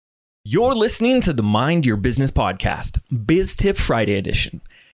You're listening to the Mind Your Business podcast, Biz Tip Friday edition.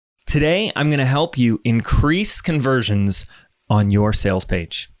 Today, I'm going to help you increase conversions on your sales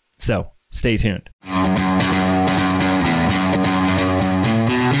page. So, stay tuned.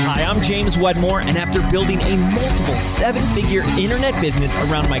 Hi, I'm James Wedmore, and after building a multiple seven-figure internet business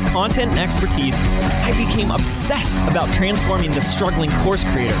around my content and expertise, I became obsessed about transforming the struggling course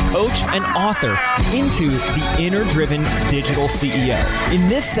creator, coach, and author into the inner-driven digital CEO. In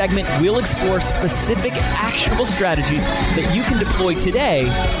this segment, we'll explore specific actionable strategies that you can deploy today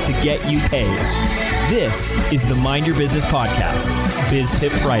to get you paid. This is the Mind Your Business podcast, Biz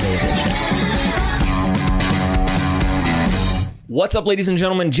Tip Friday edition. What's up, ladies and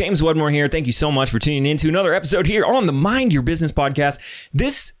gentlemen? James Wedmore here. Thank you so much for tuning in to another episode here on the Mind Your Business podcast.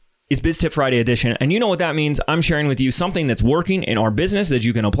 This is Biz Tip Friday edition, and you know what that means. I'm sharing with you something that's working in our business that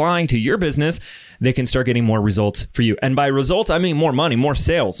you can apply to your business that can start getting more results for you. And by results, I mean more money, more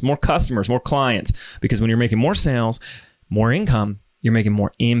sales, more customers, more clients. Because when you're making more sales, more income, you're making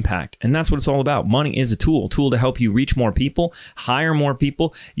more impact. And that's what it's all about. Money is a tool to help you reach more people, hire more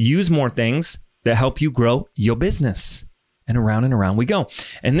people, use more things that help you grow your business. And around we go.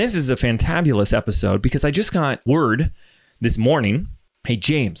 And this is a fantabulous episode because I just got word this morning. Hey,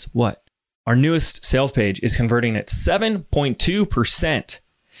 James, what? Our newest sales page is converting at 7.2%.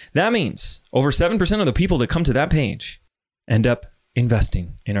 That means over 7% of the people that come to that page end up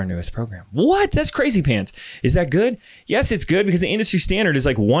investing in our newest program. What? That's crazy pants. Is that good? Yes, it's good because the industry standard is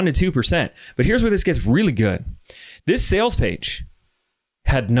like 1% to 2%. But here's where this gets really good. This sales page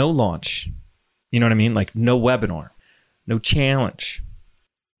had no launch. You know what I mean? Like no webinar. No challenge,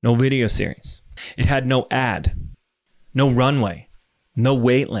 no video series. It had no ad, no runway, no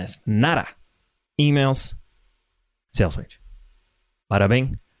wait list, nada. Emails, sales page. Bada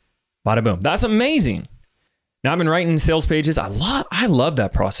bing, bada boom. That's amazing. Now I've been writing sales pages. I love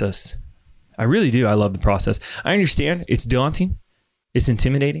that process. I really do. I love the process. I understand it's daunting. It's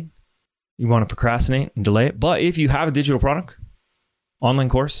intimidating. You want to procrastinate and delay it. But if you have a digital product, online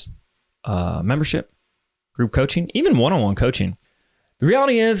course, membership, group coaching, even one-on-one coaching. The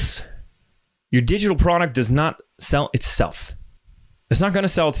reality is your digital product does not sell itself. It's not going to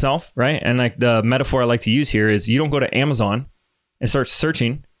sell itself, right? And like the metaphor I like to use here is you don't go to Amazon and start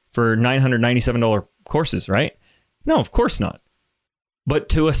searching for $997 courses, right? No, of course not. But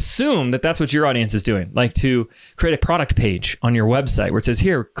to assume that that's what your audience is doing, like to create a product page on your website where it says,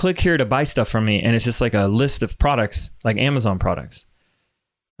 here, click here to buy stuff from me. And it's just like a list of products, like Amazon products.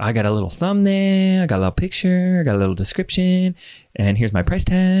 I got a little thumbnail, I got a little picture, I got a little description, and here's my price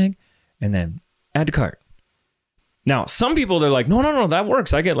tag, and then add to cart. Now, some people, they're like, no, that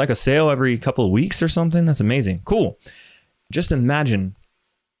works. I get like a sale every couple of weeks or something. That's amazing. Cool. Just imagine,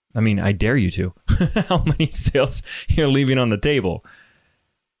 I dare you to, how many sales you're leaving on the table.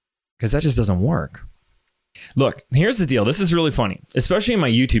 Because that just doesn't work. Look, here's the deal. This is really funny, especially in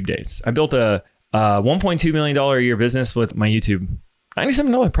my YouTube days. I built a $1.2 million a year business with my YouTube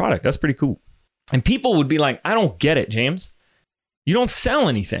 $97 product. That's pretty cool. And people would be like, I don't get it, James. You don't sell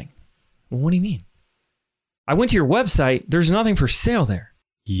anything. Well, what do you mean? I went to your website. There's nothing for sale there.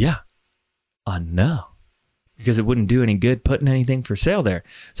 Yeah, I know. Because it wouldn't do any good putting anything for sale there.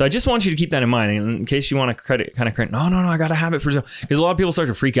 So I just want you to keep that in mind. And in case you want to credit, no, I got to have it for sale. Because a lot of people start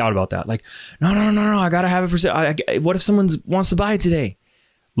to freak out about that. Like, no, I got to have it for sale. What if someone wants to buy it today?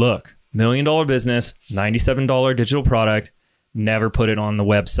 Look, $1 million business, $97 digital product. Never put it on the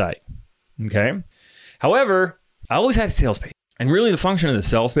website. Okay. However, I always had a sales page. And really the function of the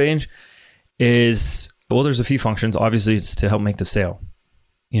sales page is, well, there's a few functions. Obviously, it's to help make the sale.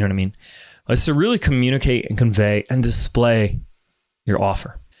 You know what I mean? It's to really communicate and convey and display your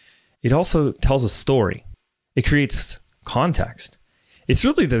offer. It also tells a story. It creates context. It's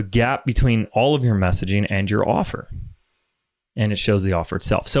really the gap between all of your messaging and your offer. And it shows the offer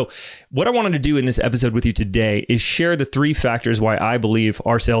itself. So what I wanted to do in this episode with you today is share the 3 factors why I believe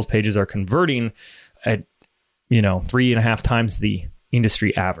our sales pages are converting at, 3.5 times the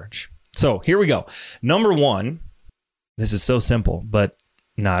industry average. So here we go. Number 1, this is so simple, but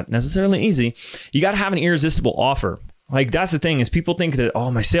not necessarily easy. You got to have an irresistible offer. Like that's the thing is people think that, oh,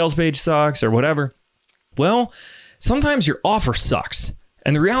 my sales page sucks or whatever. Well, sometimes your offer sucks.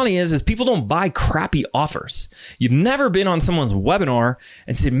 And the reality is people don't buy crappy offers. You've never been on someone's webinar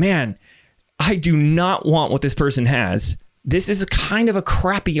and said, man, I do not want what this person has. This is a kind of a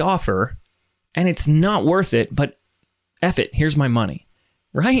crappy offer and it's not worth it, but F it, here's my money,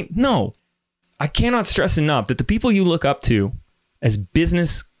 right? No, I cannot stress enough that the people you look up to as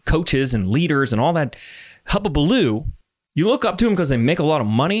business coaches and leaders and all that hubbubaloo, you look up to them because they make a lot of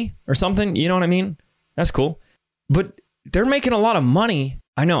money or something. You know what I mean? That's cool. But they're making a lot of money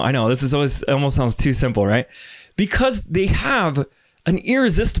I know. This is almost sounds too simple, right? Because they have an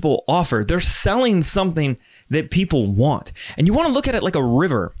irresistible offer. They're selling something that people want. And you want to look at it like a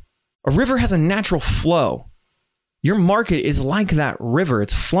river. A river has a natural flow. Your market is like that river.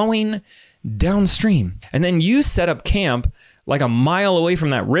 It's flowing downstream. And then you set up camp like a mile away from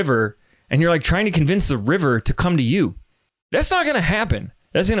that river, and you're like trying to convince the river to come to you. That's not going to happen.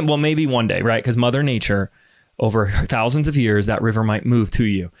 Well, maybe one day, right? Because Mother Nature, over thousands of years, that river might move to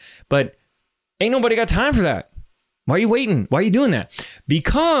you. But ain't nobody got time for that. Why are you waiting? Why are you doing that?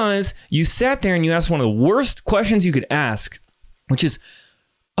 Because you sat there and you asked one of the worst questions you could ask, which is,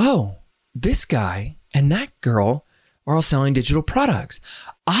 oh, this guy and that girl are all selling digital products.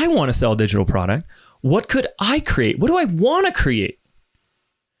 I want to sell a digital product. What could I create? What do I want to create?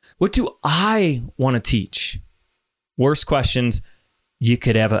 What do I want to teach? Worst questions you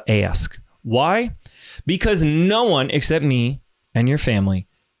could ever ask. Why? Because no one except me and your family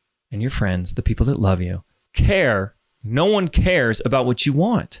and your friends, the people that love you, care. No one cares about what you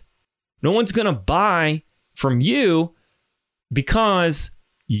want. No one's going to buy from you because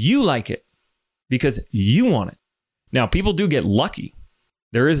you like it, because you want it. Now, people do get lucky.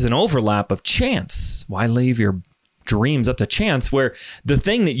 There is an overlap of chance. Why leave your dreams up to chance where the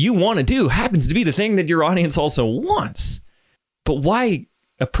thing that you want to do happens to be the thing that your audience also wants? But why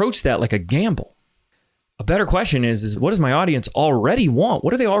approach that like a gamble? A better question is what does my audience already want?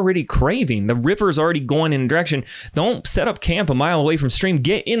 What are they already craving? The river's already going in a direction. Don't set up camp a mile away from stream.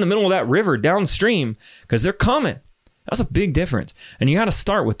 Get in the middle of that river downstream because they're coming. That's a big difference. And you got to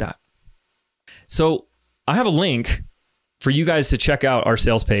start with that. So I have a link for you guys to check out our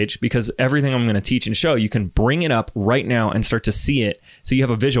sales page, because everything I'm going to teach and show, you can bring it up right now and start to see it. So you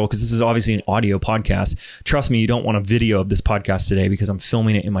have a visual, because this is obviously an audio podcast. Trust me, you don't want a video of this podcast today, because I'm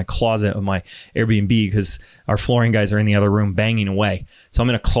filming it in my closet of my Airbnb, because our flooring guys are in the other room banging away. So I'm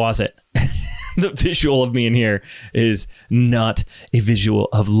in a closet. The visual of me in here is not a visual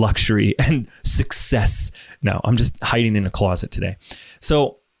of luxury and success. No, I'm just hiding in a closet today.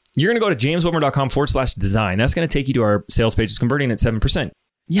 So you're going to go to jameswhitmer.com/design. That's going to take you to our sales page. It's converting at 7%.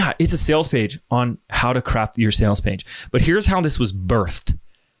 Yeah, it's a sales page on how to craft your sales page. But here's how this was birthed.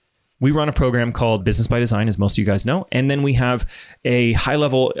 We run a program called Business by Design, as most of you guys know. And then we have a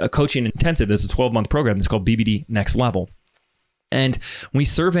high-level coaching intensive. That's a 12-month program. It's called BBD Next Level. And we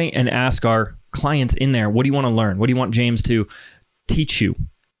survey and ask our clients in there, what do you want to learn? What do you want James to teach you?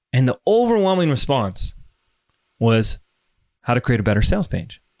 And the overwhelming response was how to create a better sales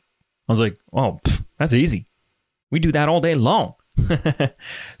page. I was like, oh, that's easy. We do that all day long.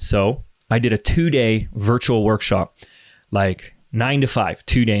 So I did a 2-day virtual workshop, like 9 to 5,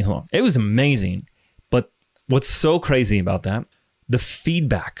 2 days long. It was amazing. But what's so crazy about that, the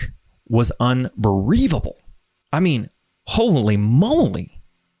feedback was unbelievable. I mean, holy moly.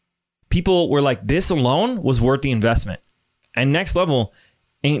 People were like, this alone was worth the investment. And Next Level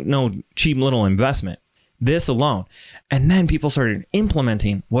ain't no cheap little investment. This alone. And then people started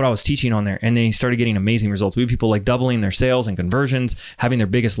implementing what I was teaching on there, and they started getting amazing results. We had people like doubling their sales and conversions, having their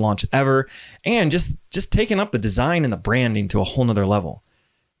biggest launch ever, and just taking up the design and the branding to a whole nother level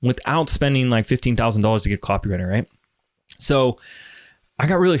without spending like $15,000 to get a copywriter, right? So I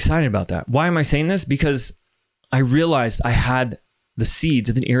got really excited about that. Why am I saying this? Because I realized I had the seeds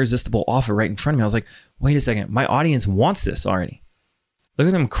of an irresistible offer right in front of me. I was like, wait a second, my audience wants this already. Look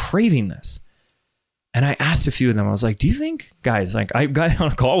at them craving this. And I asked a few of them, I was like, do you think, guys, like I got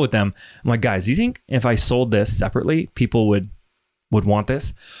on a call with them. I'm like, guys, do you think if I sold this separately, people would want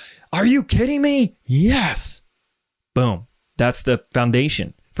this? Are you kidding me? Yes. Boom. That's the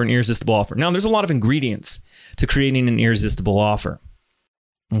foundation for an irresistible offer. Now, there's a lot of ingredients to creating an irresistible offer.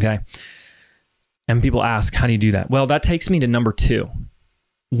 Okay. And people ask, how do you do that? Well, that takes me to number 2.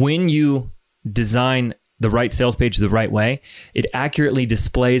 When you design the right sales page the right way, it accurately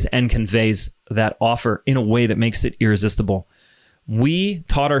displays and conveys that offer in a way that makes it irresistible. We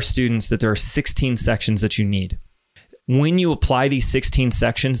taught our students that there are 16 sections that you need. When you apply these 16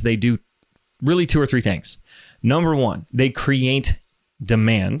 sections, they do really 2 or 3 things. Number 1, they create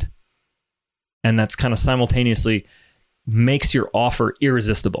demand, and that's kind of simultaneously makes your offer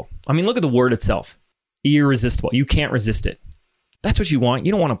irresistible. I mean, look at the word itself, irresistible. You can't resist it. That's what you want.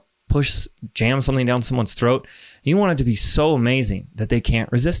 You don't want to jam something down someone's throat. You want it to be so amazing that they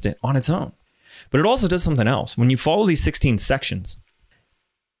can't resist it on its own. But it also does something else. When you follow these 16 sections,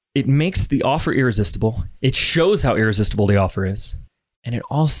 it makes the offer irresistible. It shows how irresistible the offer is. And it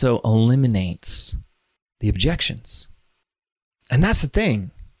also eliminates the objections. And that's the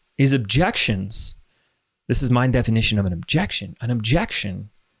thing, is objections. This is my definition of an objection. An objection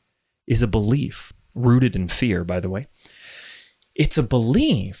is a belief rooted in fear, by the way. It's a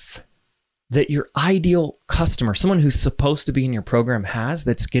belief that your ideal customer, someone who's supposed to be in your program, has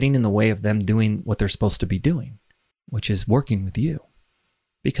that's getting in the way of them doing what they're supposed to be doing, which is working with you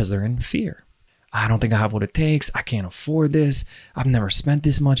because they're in fear. I don't think I have what it takes. I can't afford this. I've never spent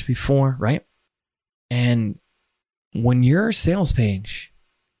this much before, right? And when your sales page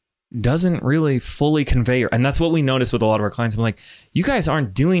doesn't really fully convey and that's what we notice with a lot of our clients. I'm like, you guys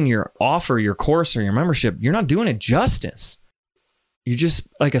aren't doing your offer, your course, or your membership. You're not doing it justice. You're just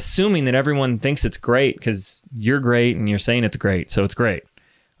like assuming that everyone thinks it's great because you're great and you're saying it's great. So it's great.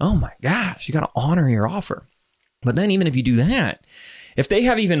 Oh my gosh, you got to honor your offer. But then even if you do that, if they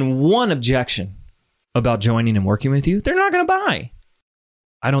have even one objection about joining and working with you, they're not going to buy.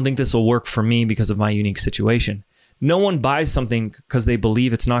 I don't think this will work for me because of my unique situation. No one buys something because they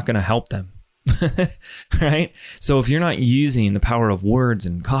believe it's not going to help them. Right? So if you're not using the power of words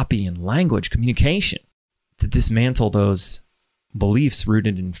and copy and language, communication to dismantle those beliefs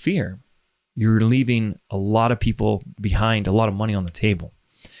rooted in fear, you're leaving a lot of people behind, a lot of money on the table.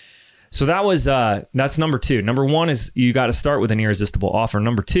 So that's number 2. Number 1 is you got to start with an irresistible offer.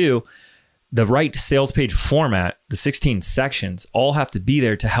 Number 2, the right sales page format, the 16 sections, all have to be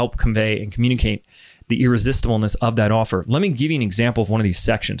there to help convey and communicate the irresistibleness of that offer. Let me give you an example of one of these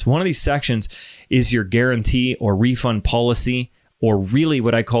sections. One of these sections is your guarantee or refund policy, or really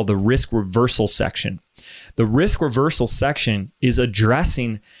what I call the risk reversal section. The risk reversal section is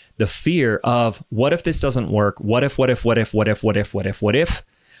addressing the fear of what if this doesn't work? What if it's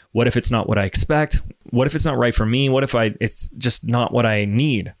not what I expect? What if it's not right for me? What if it's just not what I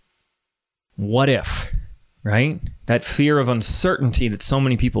need? What if, right? That fear of uncertainty that so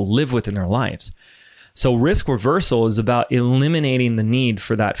many people live with in their lives. So risk reversal is about eliminating the need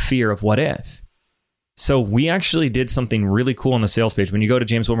for that fear of what if. So we actually did something really cool on the sales page. When you go to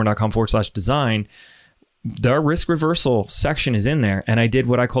jameswhitmer.com/design, the risk reversal section is in there. And I did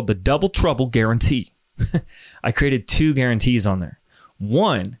what I called the double trouble guarantee. I created 2 guarantees on there.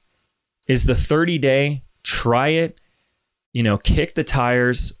 One is the 30-day, try it, kick the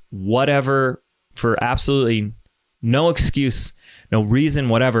tires, whatever, for absolutely no excuse, no reason,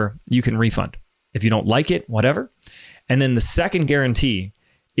 whatever, you can refund. If you don't like it, whatever. And then the second guarantee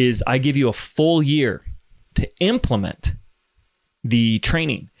is I give you a full year to implement the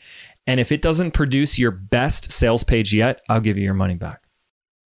training. And if it doesn't produce your best sales page yet, I'll give you your money back.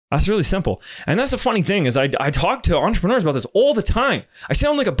 That's really simple. And that's the funny thing is I talk to entrepreneurs about this all the time. I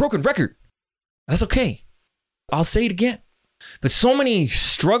sound like a broken record. That's okay. I'll say it again. But so many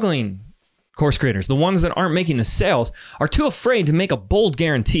struggling course creators, the ones that aren't making the sales, are too afraid to make a bold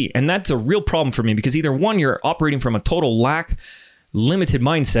guarantee. And that's a real problem for me because either one, you're operating from a total limited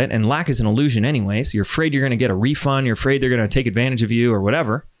mindset, and lack is an illusion anyways. You're afraid you're going to get a refund. You're afraid they're going to take advantage of you or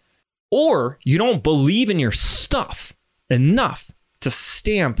whatever. Or you don't believe in your stuff enough to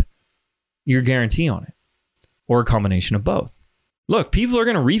stamp your guarantee on it, or a combination of both. Look, people are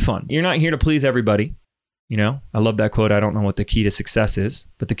going to refund. You're not here to please everybody. I love that quote. I don't know what the key to success is,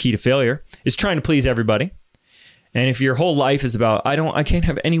 but the key to failure is trying to please everybody. And if your whole life is about, I can't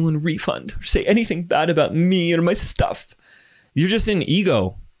have anyone refund or say anything bad about me or my stuff, you're just in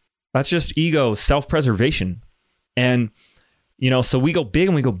ego. That's just ego, self-preservation. And, so we go big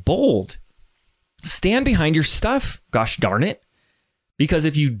and we go bold. Stand behind your stuff, gosh darn it. Because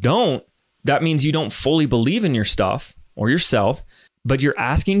if you don't, that means you don't fully believe in your stuff or yourself, but you're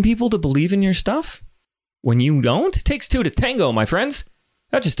asking people to believe in your stuff. When you don't, it takes 2 to tango, my friends.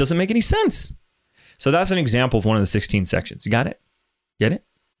 That just doesn't make any sense. So that's an example of one of the 16 sections. You got it? Get it?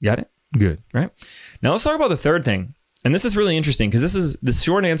 Got it? Good, right? Now let's talk about the third thing. And this is really interesting because the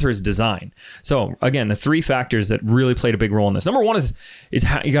short answer is design. So again, the 3 factors that really played a big role in this. Number 1 is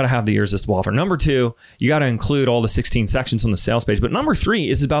how you got to have the irresistible offer. Number 2, you got to include all the 16 sections on the sales page. But number 3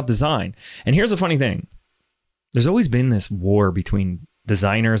 is about design. And here's the funny thing. There's always been this war between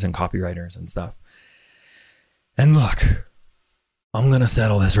designers and copywriters and stuff. And look, I'm going to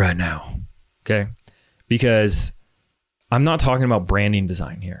settle this right now, okay? Because I'm not talking about branding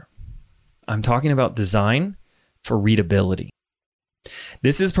design here. I'm talking about design for readability.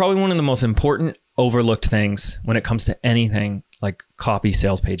 This is probably one of the most important overlooked things when it comes to anything like copy,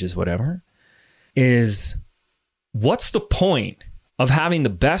 sales pages, whatever, is what's the point of having the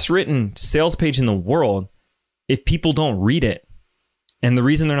best written sales page in the world if people don't read it? And the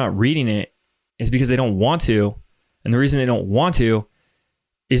reason they're not reading it is because they don't want to. And the reason they don't want to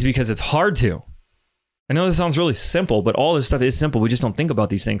is because it's hard to. I know this sounds really simple, but all this stuff is simple. We just don't think about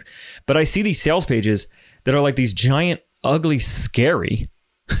these things. But I see these sales pages that are like these giant, ugly, scary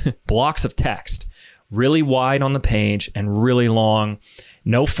blocks of text, really wide on the page and really long,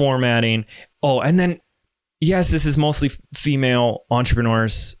 no formatting. Oh, and then yes, this is mostly female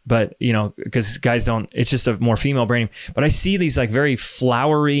entrepreneurs, but because guys don't, it's just a more female branding. But I see these like very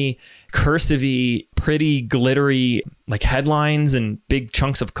flowery, cursive-y, pretty glittery like headlines and big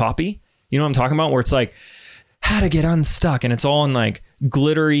chunks of copy. You know what I'm talking about? Where it's like how to get unstuck, and it's all in like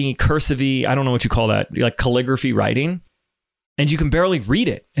glittery, cursive-y, I don't know what you call that, like calligraphy writing. And you can barely read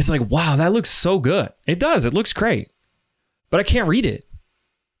it. It's like, wow, that looks so good. It does. It looks great. But I can't read it.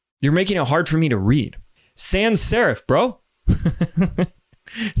 You're making it hard for me to read. Sans serif, bro.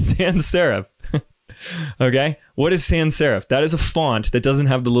 Sans serif. Okay. What is sans serif? That is a font that doesn't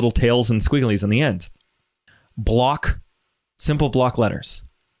have the little tails and squigglies on the end. Block, simple block letters.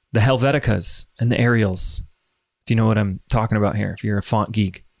 The Helveticas and the Arials. If you know what I'm talking about here, if you're a font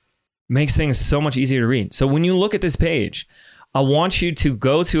geek. Makes things so much easier to read. So when you look at this page, I want you to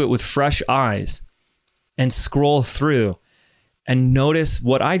go to it with fresh eyes and scroll through and notice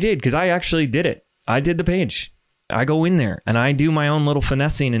what I did, because I actually did it. I did the page. I go in there and I do my own little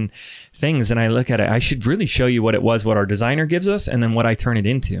finessing and things, and I look at it. I should really show you what it was, what our designer gives us, and then what I turn it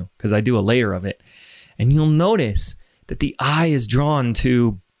into, because I do a layer of it. And you'll notice that the eye is drawn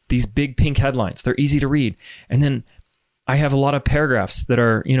to these big pink headlines. They're easy to read. And then I have a lot of paragraphs that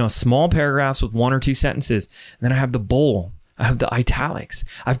are, small paragraphs with 1 or 2 sentences. And then I have the bold. I have the italics.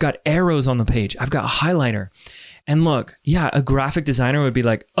 I've got arrows on the page. I've got a highlighter. And look, yeah, a graphic designer would be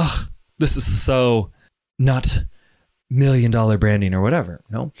like, ugh, this is so not $1 million branding or whatever.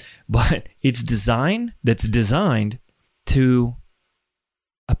 No, but it's design that's designed to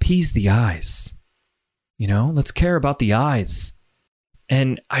appease the eyes. Let's care about the eyes.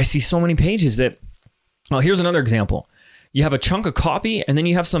 And I see so many pages that, well, here's another example. You have a chunk of copy and then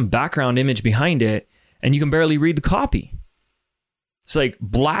you have some background image behind it and you can barely read the copy. It's like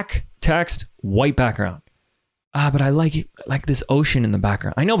black text, white background. But I like this ocean in the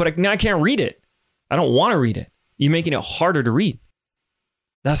background. I know, but now I can't read it. I don't want to read it. You're making it harder to read.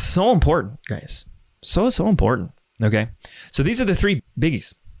 That's so important, guys. So important. Okay. So these are the 3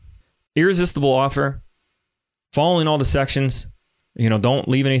 biggies. Irresistible offer. Following all the sections. Don't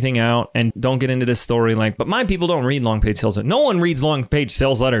leave anything out, and don't get into this story like, but my people don't read long page sales letters. No one reads long page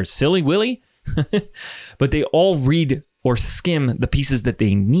sales letters. Silly Willy. But they all read or skim the pieces that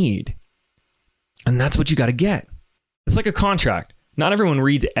they need. And that's what you got to get. It's like a contract. Not everyone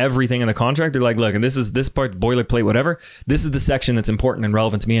reads everything in the contract. They're like, look, and this is this part, boilerplate, whatever. This is the section that's important and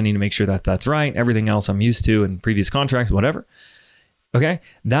relevant to me. I need to make sure that that's right. Everything else I'm used to in previous contracts, whatever. Okay.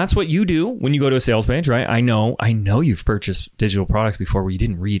 That's what you do when you go to a sales page, right? I know you've purchased digital products before where you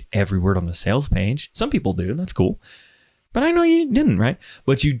didn't read every word on the sales page. Some people do. That's cool. But I know you didn't, right?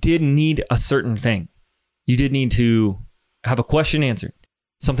 But you did need a certain thing. You did need to have a question answered.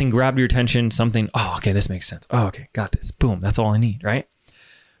 Something grabbed your attention, something, oh, okay, this makes sense. Oh, okay, got this. Boom, that's all I need, right?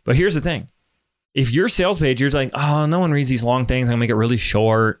 But here's the thing. If your sales page, you're like, oh, no one reads these long things. I'm going to make it really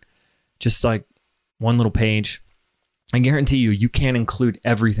short, just like one little page. I guarantee you can't include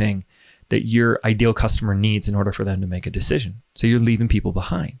everything that your ideal customer needs in order for them to make a decision. So you're leaving people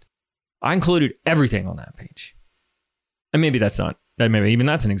behind. I included everything on that page. And maybe that's an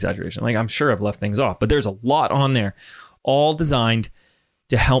exaggeration. Like, I'm sure I've left things off, but there's a lot on there, all designed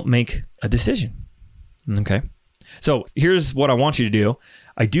to help make a decision. Okay. So here's what I want you to do.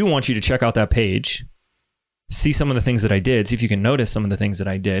 I do want you to check out that page, see some of the things that I did, see if you can notice some of the things that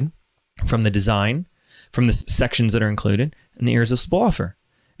I did from the design, from the sections that are included, and the irresistible offer.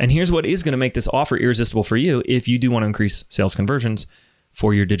 And here's what is going to make this offer irresistible for you if you do want to increase sales conversions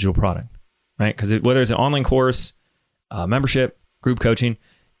for your digital product, right? Because whether it's an online course, membership, group coaching,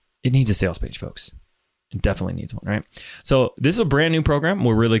 it needs a sales page, folks. It definitely needs one, right? So this is a brand new program.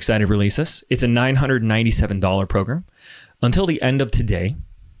 We're really excited to release this. It's a $997 program. Until the end of today,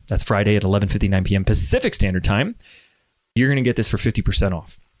 that's Friday at 11:59 p.m. Pacific Standard Time, you're going to get this for 50%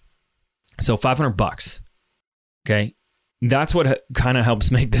 off. So $500. Okay. That's what kind of helps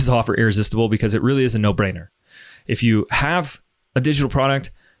make this offer irresistible, because it really is a no-brainer. If you have a digital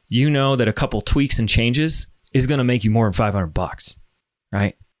product, you know that a couple tweaks and changes is going to make you more than $500,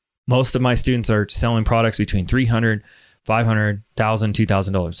 right? Most of my students are selling products between $300, $500, $1,000,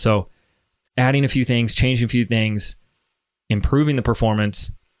 $2,000. So adding a few things, changing a few things, improving the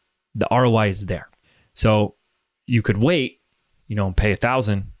performance, the ROI is there. So you could wait, and pay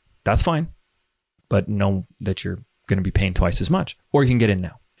 $1,000. That's fine. But know that you're going to be paying twice as much, or you can get in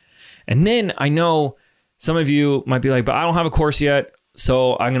now. And then I know some of you might be like, but I don't have a course yet,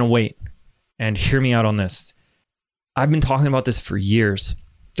 so I'm going to wait. And hear me out on this. I've been talking about this for years,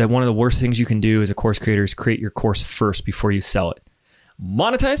 that one of the worst things you can do as a course creator is create your course first before you sell it.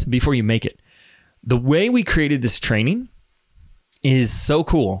 Monetize before you make it. The way we created this training is so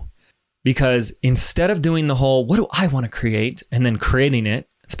cool Because instead of doing the whole, what do I want to create? And then creating it,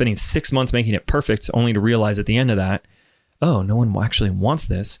 spending 6 months making it perfect, only to realize at the end of that, oh, no one actually wants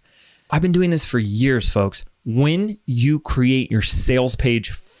this. I've been doing this for years, folks. When you create your sales page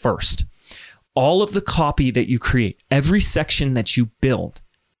first, all of the copy that you create, every section that you build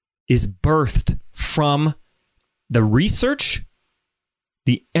is birthed from the research,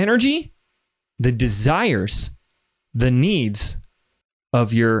 the energy, the desires, the needs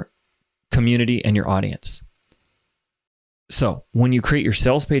of your community and your audience. So when you create your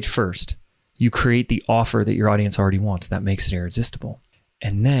sales page first, you create the offer that your audience already wants. That makes it irresistible.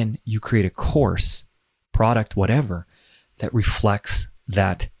 And then you create a course, product, whatever, that reflects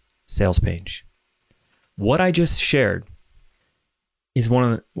that sales page. What I just shared is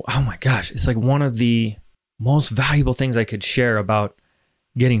it's like one of the most valuable things I could share about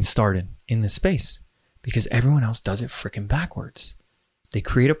getting started in this space, because everyone else does it freaking backwards. They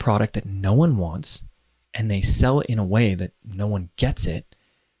create a product that no one wants and they sell it in a way that no one gets it.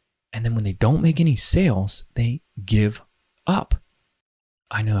 And then when they don't make any sales, they give up.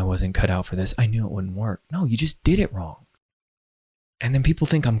 I knew I wasn't cut out for this. I knew it wouldn't work. No, you just did it wrong. And then people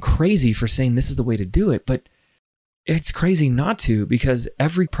think I'm crazy for saying this is the way to do it, but it's crazy not to, because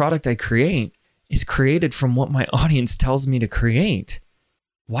every product I create is created from what my audience tells me to create.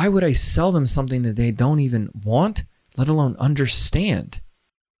 Why would I sell them something that they don't even want, let alone understand?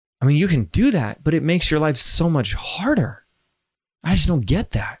 I mean, you can do that, but it makes your life so much harder. I just don't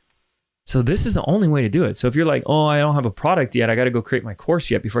get that. So this is the only way to do it. So if you're like, oh, I don't have a product yet, I got to go create my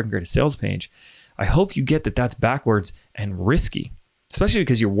course yet before I can create a sales page, I hope you get that that's backwards and risky, especially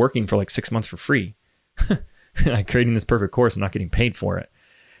because you're working for like 6 months for free. Like creating this perfect course, I'm not getting paid for it.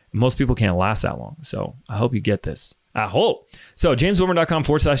 Most people can't last that long. So I hope you get this. I hope. So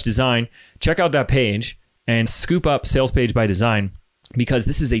jameswhitmer.com/design. Check out that page and scoop up Sales Page by Design, because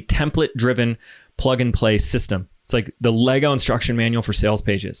this is a template-driven plug-and-play system. It's like the Lego instruction manual for sales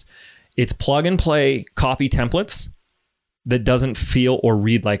pages. It's plug-and-play copy templates that doesn't feel or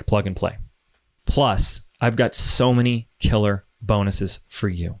read like plug-and-play. Plus, I've got so many killer bonuses for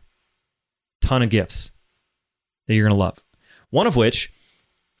you. Ton of gifts that you're going to love. One of which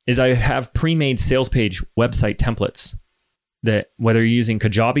is I have pre-made sales page website templates that, whether you're using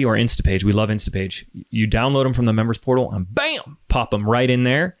Kajabi or Instapage, we love Instapage, you download them from the members portal and bam, pop them right in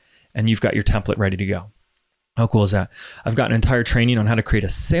there and you've got your template ready to go. How cool is that? I've got an entire training on how to create a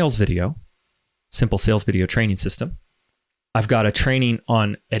sales video, simple sales video training system. I've got a training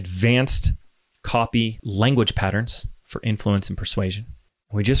on advanced copy language patterns for influence and persuasion.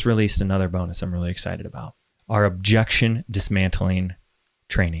 We just released another bonus I'm really excited about. Our objection dismantling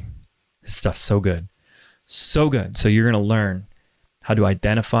training. This stuff's so good. So good. So you're going to learn how to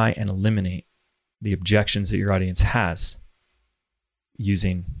identify and eliminate the objections that your audience has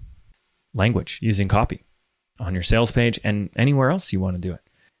using language, using copy on your sales page and anywhere else you want to do it.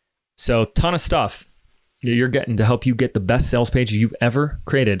 So ton of stuff you're getting to help you get the best sales page you've ever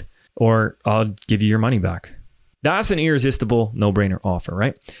created, or I'll give you your money back. That's an irresistible no-brainer offer,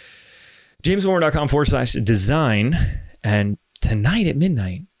 right? jameswhitmer.com/design. And tonight at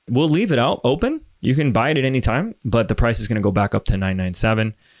midnight, we'll leave it out open. You can buy it at any time, but the price is going to go back up to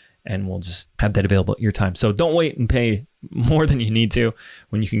 $997, and we'll just have that available at your time. So don't wait and pay more than you need to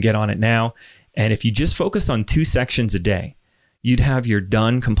when you can get on it now. And if you just focus on 2 sections a day, you'd have your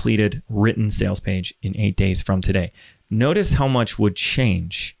done, completed, written sales page in 8 days from today. Notice how much would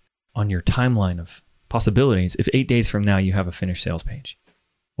change on your timeline of possibilities if 8 days from now you have a finished sales page.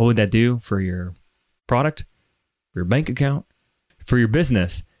 What would that do for your product, for your bank account, for your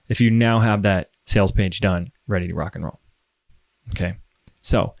business, if you now have that sales page done, ready to rock and roll? Okay.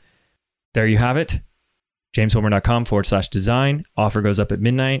 So there you have it. jameswhitmer.com/design. Offer goes up at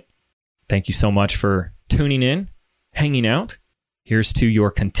midnight. Thank you so much for tuning in, hanging out. Here's to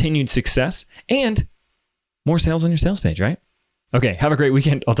your continued success and more sales on your sales page, right? Okay. Have a great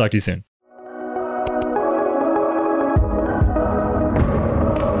weekend. I'll talk to you soon.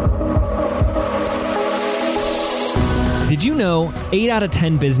 Did you know 8 out of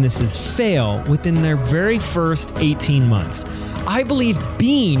 10 businesses fail within their very first 18 months? I believe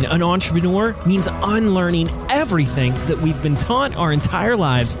being an entrepreneur means unlearning everything that we've been taught our entire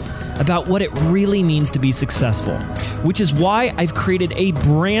lives about what it really means to be successful, which is why I've created a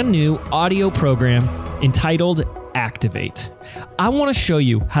brand new audio program entitled Activate. I want to show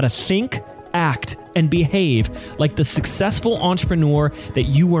you how to think, act, and behave like the successful entrepreneur that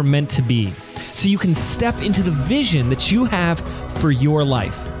you were meant to be, so you can step into the vision that you have for your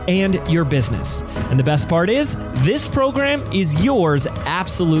life. and your business. And the best part is, this program is yours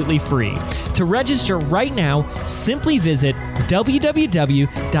absolutely free. To register right now, simply visit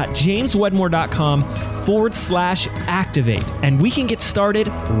www.jameswedmore.com/activate, and we can get started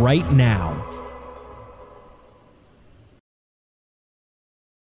right now.